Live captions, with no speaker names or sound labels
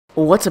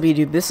What's up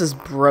YouTube, this is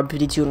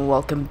Brub52 and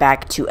welcome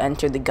back to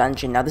Enter the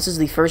Gungeon. Now this is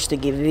the first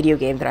video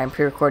game that I'm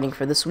pre-recording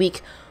for this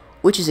week,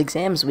 which is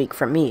exams week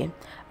for me,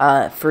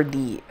 for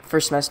the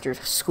first semester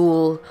of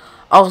school.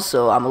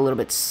 Also, I'm a little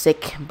bit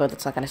sick, but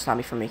that's not going to stop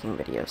me from making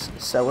videos.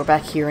 So we're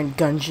back here in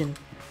Gungeon.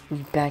 We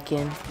back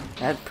in.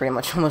 That pretty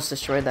much almost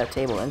destroyed that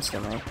table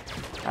instantly.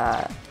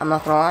 I'm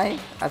not gonna lie,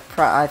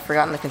 I've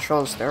forgotten the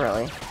controls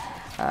thoroughly.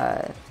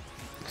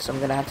 So I'm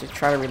going to have to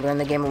try to relearn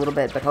the game a little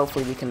bit, but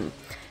hopefully we can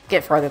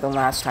get farther than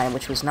last time,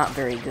 which was not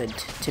very good,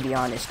 to be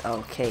honest.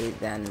 Okay,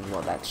 then,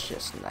 well, that's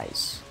just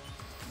nice.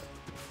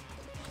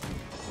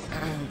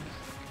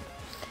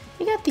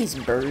 We got these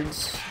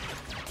birds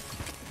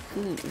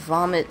who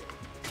vomit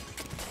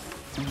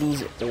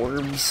these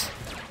orbs.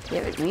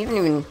 Yeah, we haven't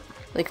even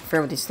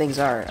confirmed what these things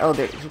are. Oh,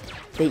 they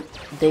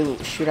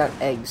shoot out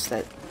eggs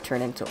that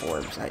turn into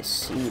orbs. I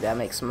see. That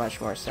makes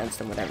much more sense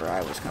than whatever I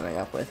was coming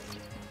up with.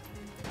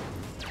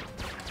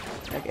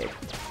 Okay.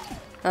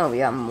 Oh, we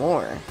got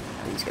more.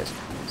 These guys are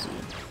easy.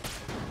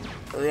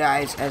 Oh, yeah,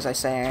 I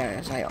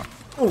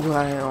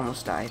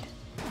almost died.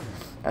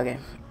 Okay.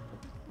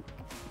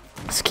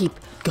 Let's keep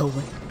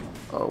going.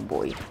 Oh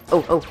boy.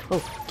 Oh,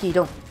 key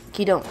don't.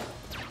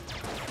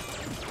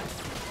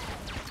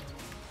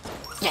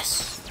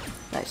 Yes!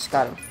 Nice,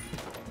 got him.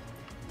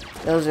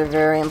 Those are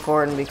very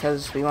important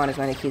because we want as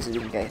many keys as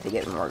we can get to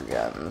get more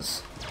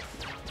guns.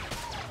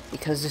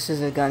 Because this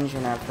is a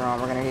Gungeon after all,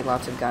 we're gonna need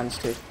lots of guns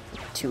to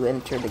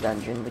enter the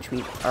Gungeon, which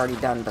we've already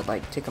done, but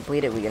to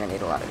complete it, we're gonna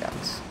need a lot of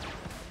guns.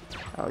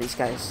 Oh, these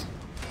guys.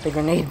 The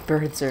grenade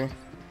birds are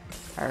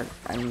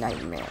a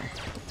nightmare.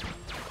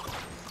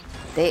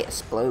 They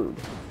explode.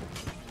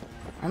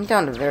 I'm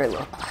down to very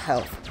low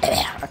health.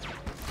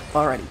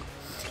 Already.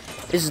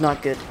 This is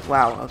not good.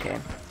 Wow, okay.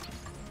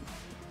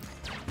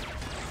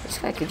 This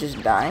guy could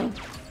just die,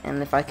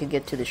 and if I could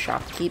get to the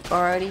shopkeep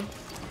already,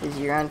 is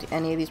he around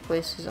any of these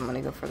places? I'm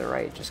gonna go for the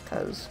right, just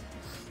cause.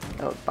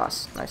 Oh,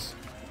 boss. Nice.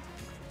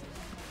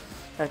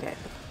 Okay.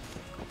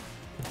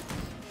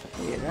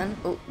 Yeah, then.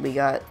 Oh, we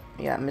got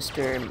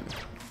Mr.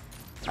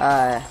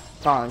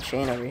 Ball and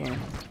Chain over here.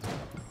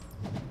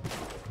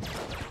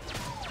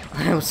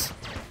 It was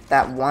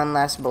that one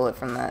last bullet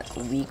from that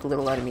weak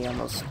little enemy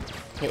almost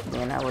hit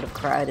me, and I would have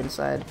cried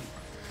inside.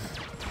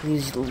 We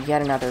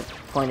got another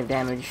point of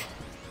damage.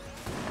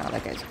 Oh,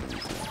 that guy's easy.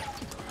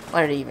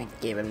 Why did he even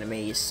give him to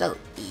me? He's so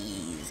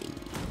easy.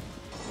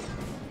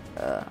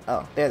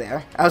 Oh, there they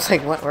are. I was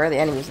like, what? Where are the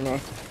enemies in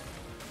there?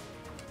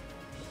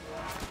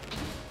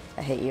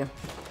 I hate you.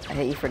 I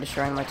hate you for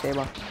destroying my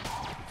table.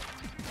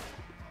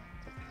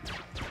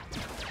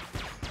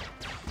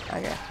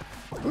 Okay.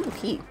 Ooh,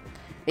 key.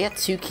 We got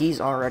 2 keys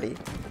already.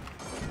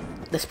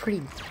 That's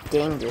pretty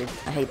dang good.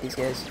 I hate these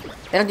guys.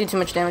 They don't do too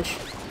much damage,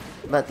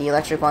 but the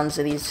electric ones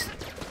of these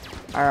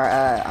are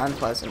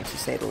unpleasant, to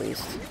say the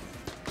least.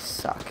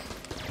 Suck.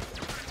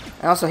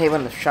 I also hate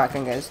when the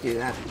shotgun guys do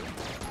that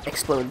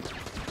explode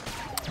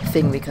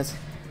thing, because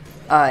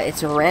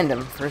it's a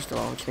random, first of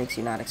all, which makes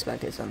you not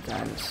expect it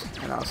sometimes,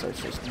 and also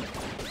it's just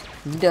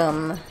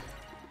dumb.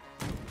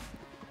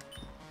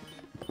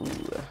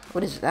 Ooh,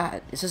 what is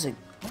that? Is this a...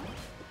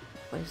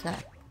 what is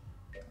that?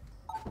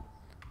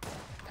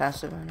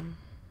 Passive venom.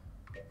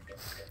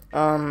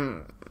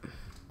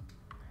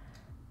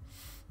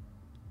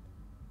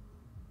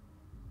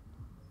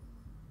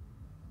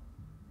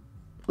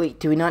 Wait,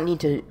 do we not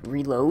need to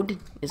reload?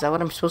 Is that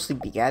what I'm supposed to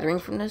be gathering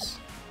from this?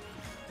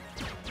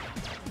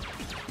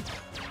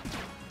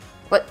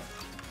 What?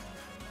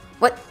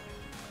 What?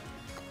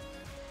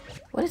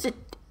 What is it?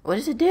 What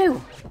does it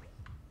do?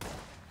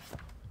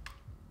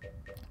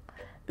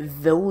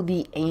 Though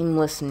the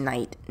aimless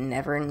knight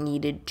never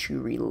needed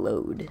to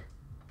reload,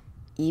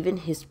 even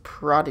his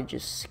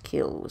prodigious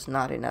skill was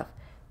not enough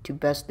to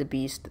best the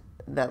beast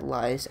that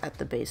lies at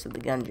the base of the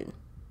Gungeon.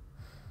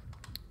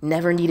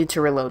 Never needed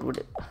to reload, would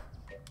it?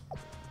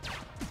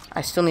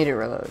 I still need to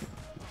reload.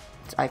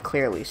 I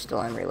clearly still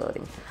am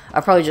reloading.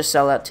 I'll probably just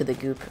sell that to the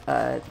goop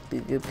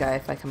guy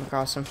if I come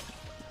across him.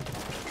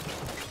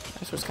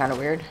 This was kind of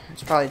weird.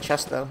 It's probably a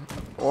chest though,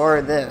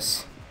 or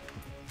this.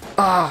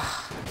 Ah,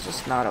 oh, it's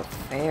just not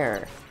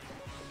fair.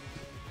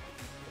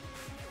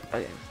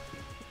 Okay,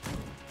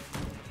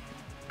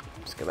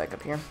 let's go back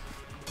up here.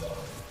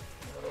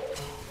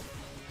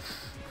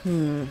 Wait.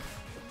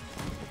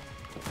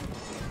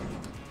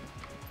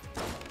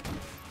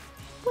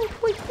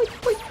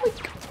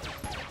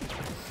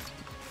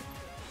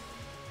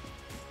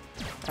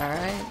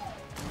 Alright.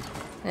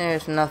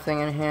 There's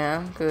nothing in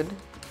here. Good.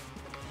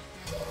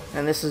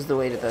 And this is the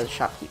way to the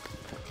shopkeep,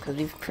 because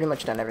we've pretty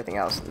much done everything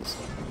else in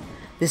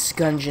this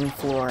Gungeon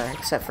floor,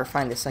 except for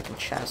find the second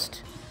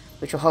chest,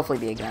 which will hopefully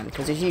be a gun,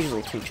 because there's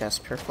usually 2 chests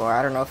per floor.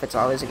 I don't know if it's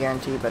always a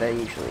guarantee, but I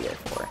usually get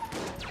 4.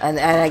 And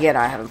again,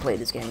 I haven't played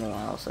this game in a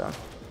while, so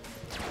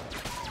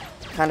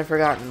kind of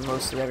forgotten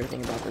most of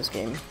everything about this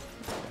game.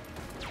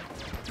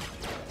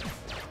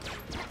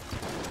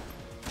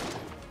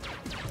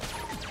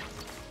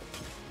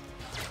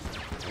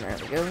 There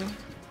we go.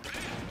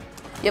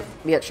 Yep,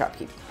 we got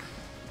shopkeep.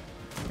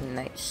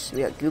 Nice.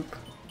 We got goop.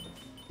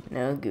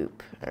 No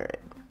goop. Alright.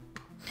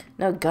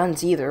 No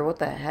guns either. What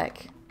the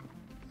heck?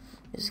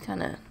 This is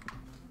kind of...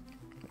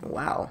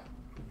 Wow.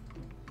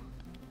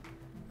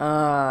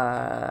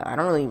 I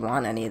don't really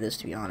want any of this,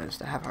 to be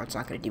honest. A half heart's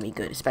not going to do me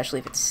good, especially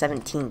if it's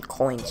 17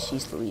 coins.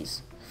 Jeez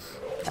Louise.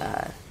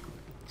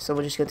 So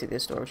we'll just go through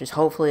this door, which is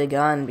hopefully a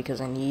gun,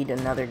 because I need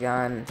another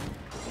gun.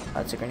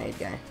 Oh, it's a grenade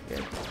guy.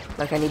 Good.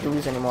 Like, I need to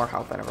lose any more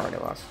health that I've already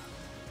lost.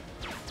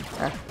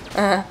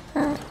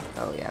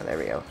 Oh, yeah, there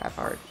we go. Half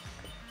heart.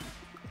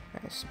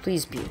 Nice.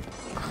 Please be...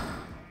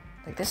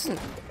 Like, this isn't...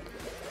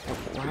 Oh,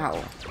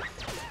 wow.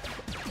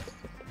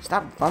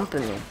 Stop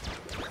bumping me.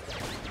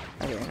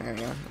 Okay, there we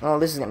go. Oh,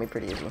 this is gonna be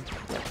pretty easy.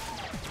 Yep.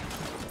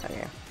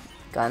 Okay.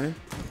 Gun.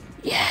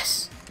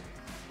 Yes!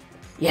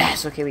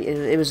 Yes! Okay,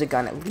 it was a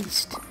gun at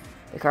least.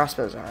 The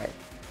crossbow's alright.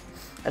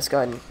 Let's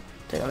go ahead and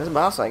take on this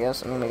boss, I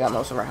guess. I mean, we got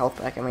most of our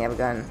health back and we have a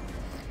gun.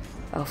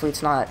 Hopefully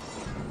it's not...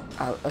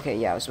 okay,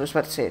 yeah, I was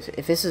about to say,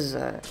 if this is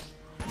a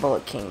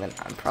Bullet King, then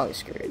I'm probably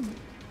screwed. And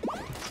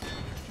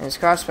this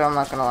crossbow, I'm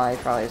not gonna lie,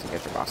 probably isn't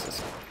good for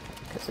bosses.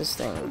 Because this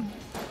thing...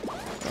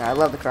 You know, I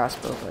love the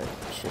crossbow, but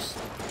it's just...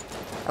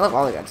 I love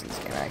all the guns in this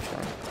game,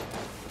 actually.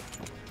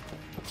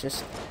 It's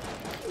just...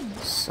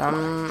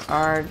 Some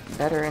are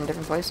better in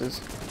different places.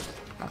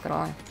 Not gonna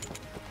lie.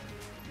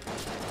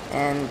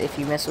 And if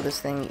you mess with this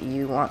thing,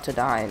 you want to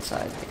die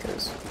inside,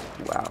 because...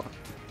 Wow.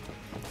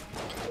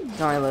 You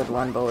can only load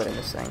one bullet in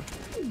this thing.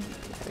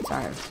 At a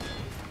time.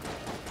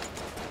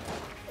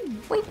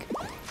 Wink!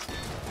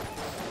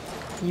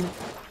 You...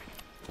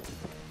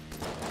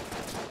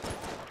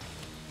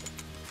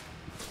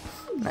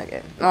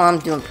 Okay. No, I'm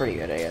doing pretty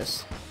good, I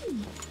guess.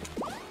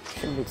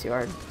 Shouldn't be too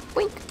hard.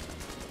 Wink!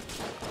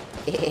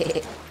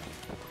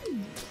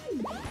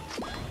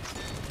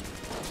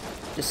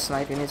 Just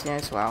sniping these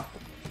guys? Wow.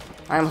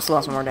 I almost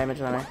lost more damage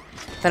than I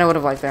would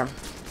have liked there.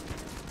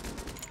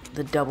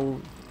 The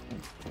double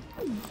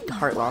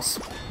heart loss.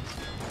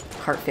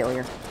 Heart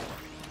failure.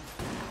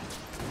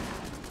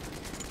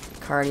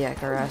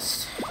 Cardiac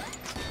arrest.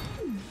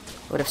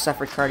 Would have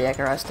suffered cardiac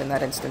arrest in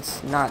that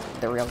instance. Not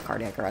the real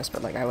cardiac arrest,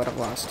 but like I would have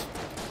lost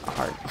a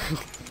heart.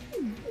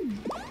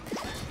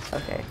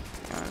 Okay.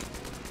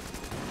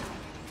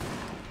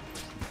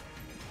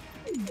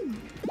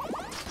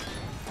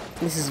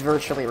 This is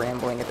virtually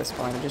rambling at this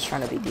point. I'm just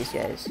trying to beat these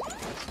guys.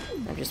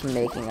 I'm just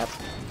making up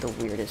the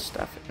weirdest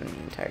stuff in the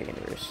entire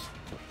universe.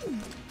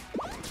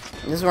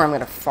 This is where I'm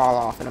gonna fall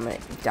off and I'm gonna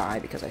die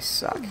because I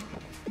suck. If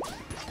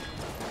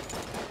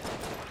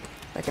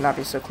I cannot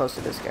be so close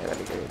to this guy, that'd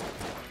be great.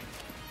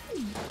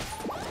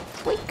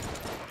 Wink.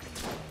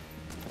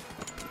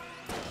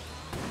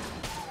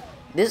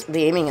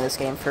 The aiming in this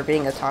game for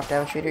being a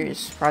top-down shooter is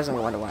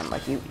surprisingly 1-to-1.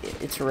 Like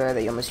it's rare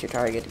that you'll miss your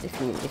target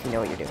if you know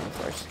what you're doing, of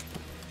course.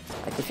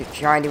 Like if you're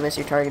trying to miss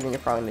your target, then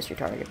you'll probably miss your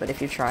target. But if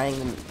you're trying,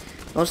 then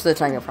most of the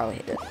time you'll probably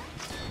hit it.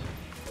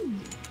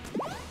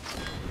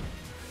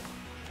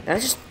 Did I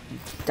just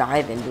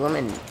dive into him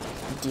and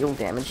deal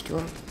damage to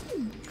him?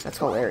 That's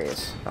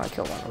hilarious. Oh, I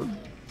killed one of them.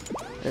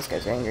 This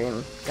guy's angry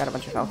and got a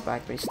bunch of health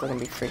back, but he's still gonna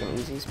be freaking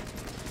easy.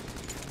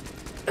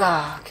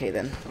 Ah, okay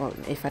then. Well,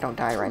 if I don't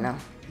die right now.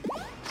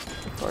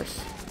 Of course.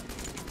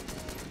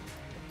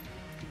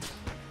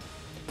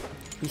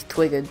 He's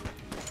twigged.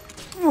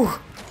 Whew.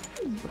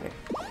 Okay.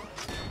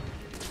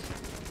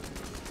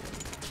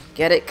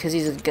 Get it? Cause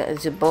he's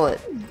a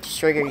bullet.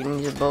 Trigger, you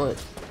need a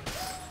bullet.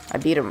 I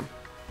beat him.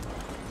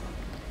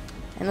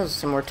 And those are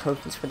some more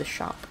tokens for the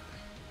shop.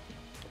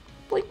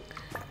 Boink.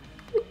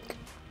 Boink.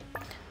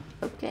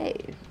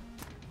 Okay.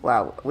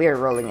 Wow, we are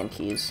rolling in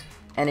keys.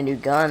 And a new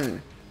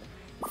gun.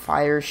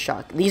 Fire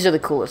shot. These are the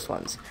coolest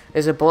ones.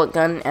 There's a bullet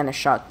gun and a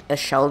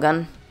shell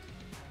gun.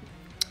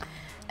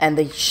 And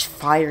they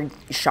fire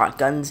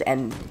shotguns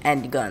and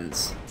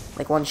guns.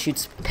 Like one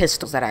shoots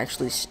pistols that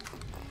actually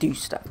do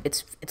stuff.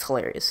 It's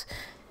hilarious.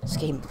 This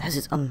game has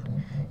its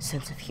own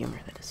sense of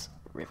humor that is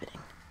riveting.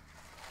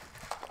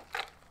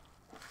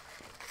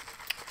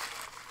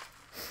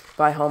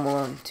 Buy Home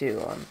Alone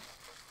 2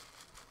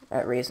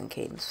 at Raisin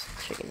Cadence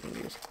Chicken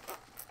Fingers.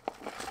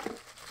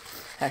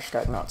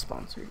 Hashtag not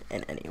sponsored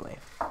in any way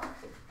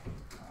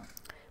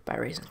by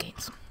Raisin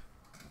Canes.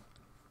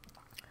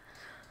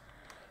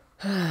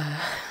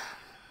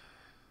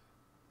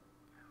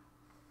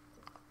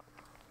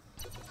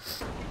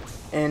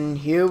 And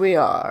here we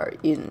are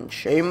in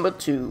Chamber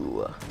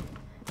 2.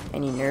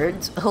 Any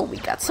nerds? Oh, we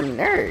got some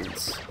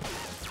nerds.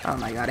 Oh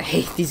my god, I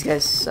hate these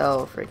guys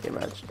so freaking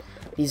much.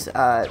 These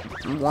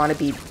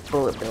wannabe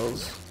bullet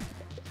bills.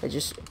 They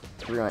just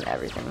ruin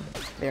everything.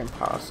 They're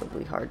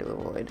impossibly hard to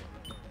avoid.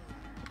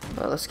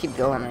 But let's keep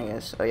going, I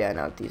guess. Oh yeah, I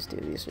know what these do.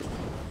 These are...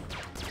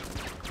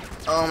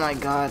 Oh my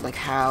god, like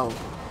how?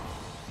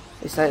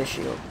 They set a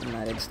shield in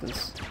that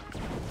instance.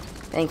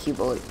 Thank you,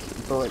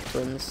 bullet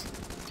twins.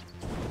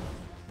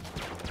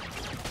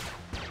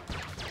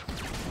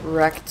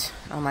 Wrecked.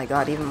 Oh my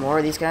god, even more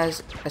of these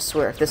guys. I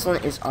swear, if this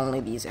one is only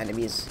these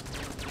enemies,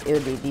 it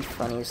would be the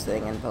funniest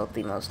thing and both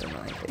the most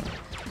annoying thing.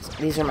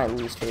 These are my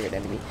least favorite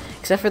enemy.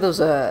 Except for those,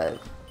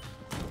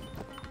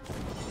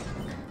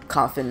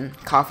 coffin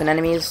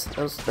enemies.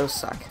 Those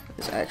suck.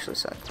 because I actually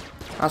suck.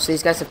 Also,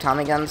 these guys have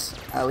Tommy guns,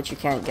 which you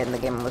can't get in the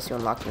game unless you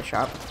unlock in the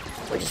shop,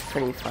 which is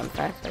pretty fun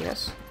fact, I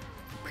guess.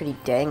 Pretty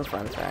dang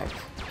fun fact.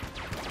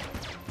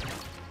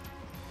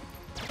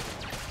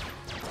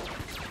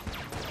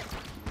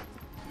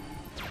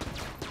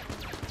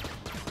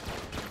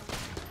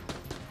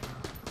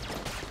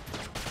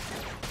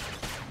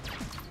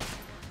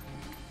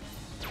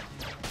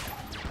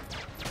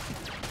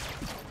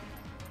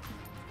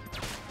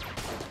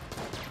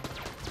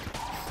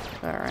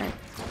 Alright.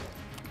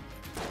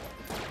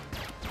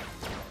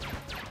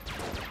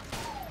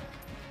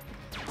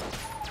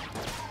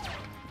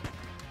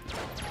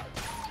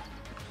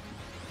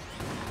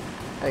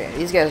 Okay,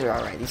 these guys are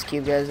alright. These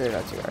cube guys are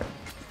not too hard.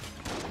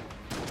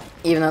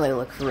 Even though they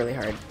look really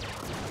hard,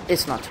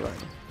 it's not too hard.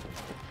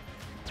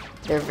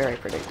 They're very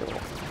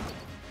predictable.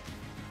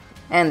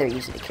 And they're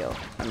easy to kill.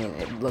 I mean,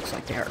 it looks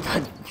like they are,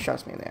 but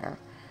trust me, they are.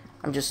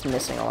 I'm just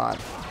missing a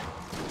lot.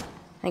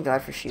 Thank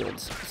God for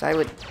shields, because I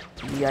would...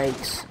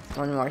 Yikes.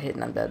 One more hit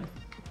and I'm dead.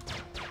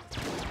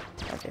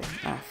 Okay.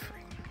 Ah,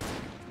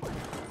 freak.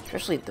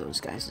 Especially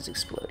those guys as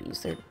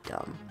explodies. They're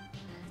dumb.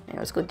 Anyway,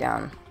 let's go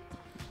down.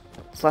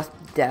 It's less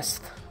death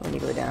when you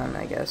go down,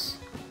 I guess.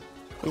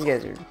 These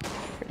guys are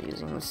pretty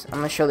easy. I'm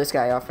gonna show this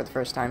guy off for the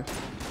first time.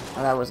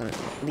 Oh, that wasn't...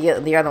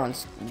 The other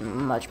one's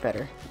much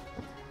better.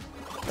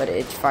 But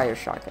it fires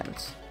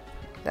shotguns.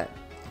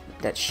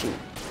 That shoot.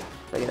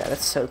 Look at that.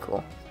 That's so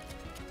cool.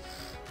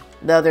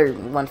 The other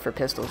one for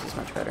pistols is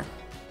much better.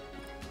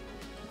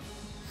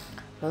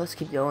 Well, let's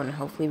keep going.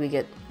 Hopefully we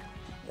get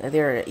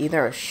either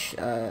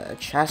a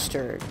chest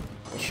or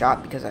a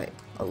shot, because I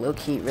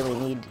low-key really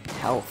need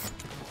health.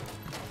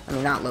 I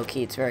mean, not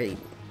low-key, it's very...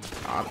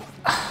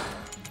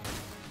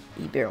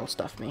 E-barrel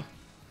stuffed me.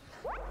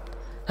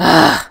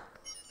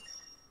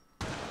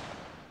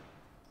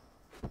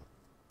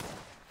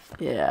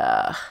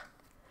 Yeah.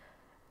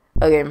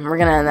 Okay, we're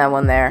gonna end that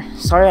one there.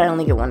 Sorry I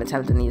only get one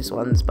attempt in these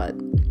ones, but...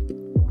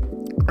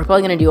 We're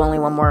probably going to do only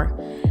one more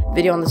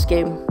video on this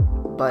game,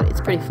 but it's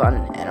pretty fun,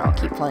 and I'll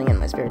keep playing it in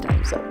my spare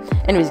time. So,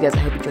 anyways, guys, I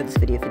hope you enjoyed this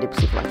video. If you did,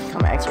 please leave a like,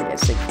 comment, comment, you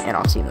guys think, and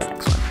I'll see you in the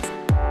next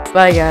one.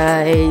 Bye,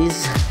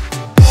 guys!